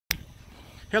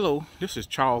Hello, this is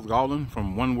Charles Garland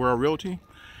from One World Realty.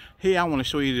 Hey, I want to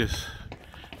show you this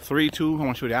 3-2. I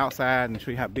want to show you the outside and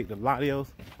show you how big the lot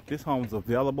is. This home is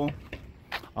available.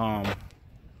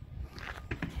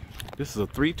 This is a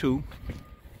 3-2,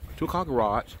 two-car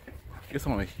garage. It's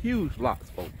on a huge lot,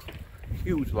 folks.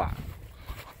 Huge lot.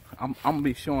 I'm gonna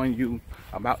be showing you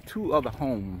about 2 other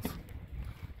homes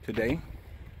today.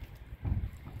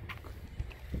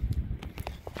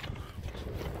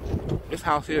 This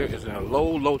house here is in a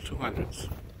low 200s.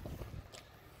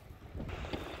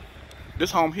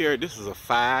 This home here, this is a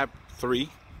 5-3.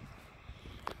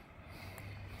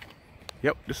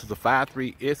 Yep, this is a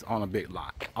 5-3. It's on a big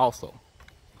lot also.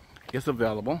 It's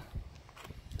available.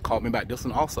 Call me about this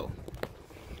one also.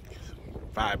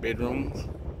 5 bedrooms,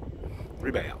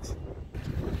 3 baths.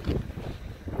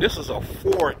 This is a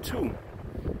 4-2.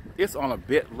 It's on a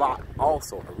big lot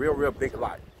also, a real big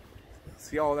lot.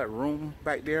 See all that room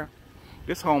back there?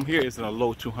 This home here is in a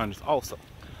low 200s also.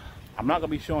 I'm not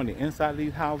going to be showing the inside of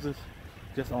these houses,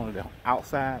 just on the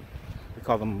outside,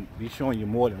 because I'm going to be showing you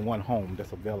more than one home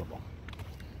that's available.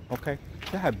 Okay?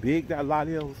 See how big that lot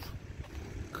is?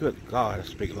 Good God,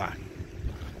 that's a big lot.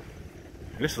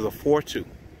 This is a 4-2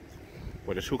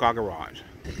 with a 2-car garage.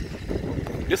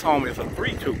 This home is a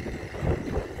 3-2.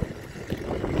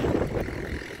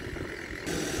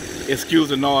 Excuse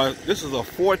the noise. This is a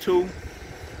 4-2.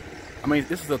 I mean,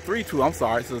 this is a 3-2. I'm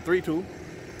sorry, this is a 3-2.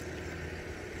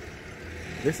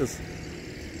 This is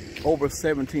over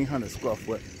 1,700 square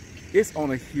foot. It's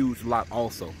on a huge lot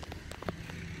also.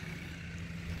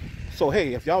 So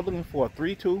hey, if y'all looking for a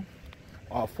 3-2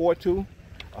 or a 4-2,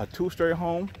 a 2-story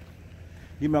home,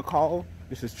 give me a call.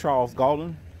 This is Charles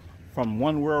Garland from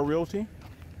One World Realty.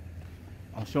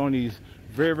 I'm showing these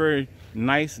very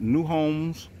nice new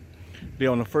homes.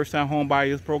 They're on the first-time home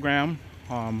buyers program.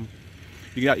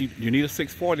 You need a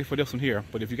 640 for this one here,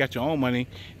 but if you got your own money,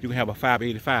 you can have a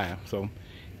 585. So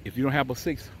if you don't have a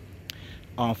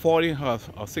 640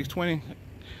 or 620,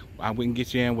 we can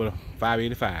get you in with a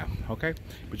 585. Okay,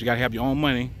 but you got to have your own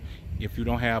money. If you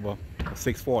don't have a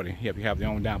 640, you have your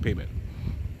own down payment.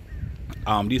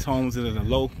 These homes are in the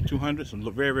low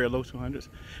 200s, very low 200s.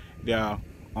 They are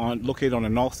located on the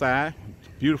north side.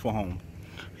 Beautiful home,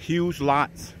 huge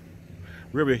lots,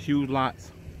 really huge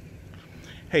lots.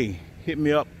 Hey, hit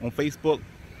me up on Facebook,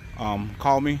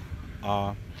 call me,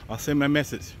 or send me a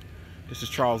message. This is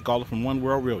Charles Garland from One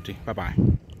World Realty. Bye-bye.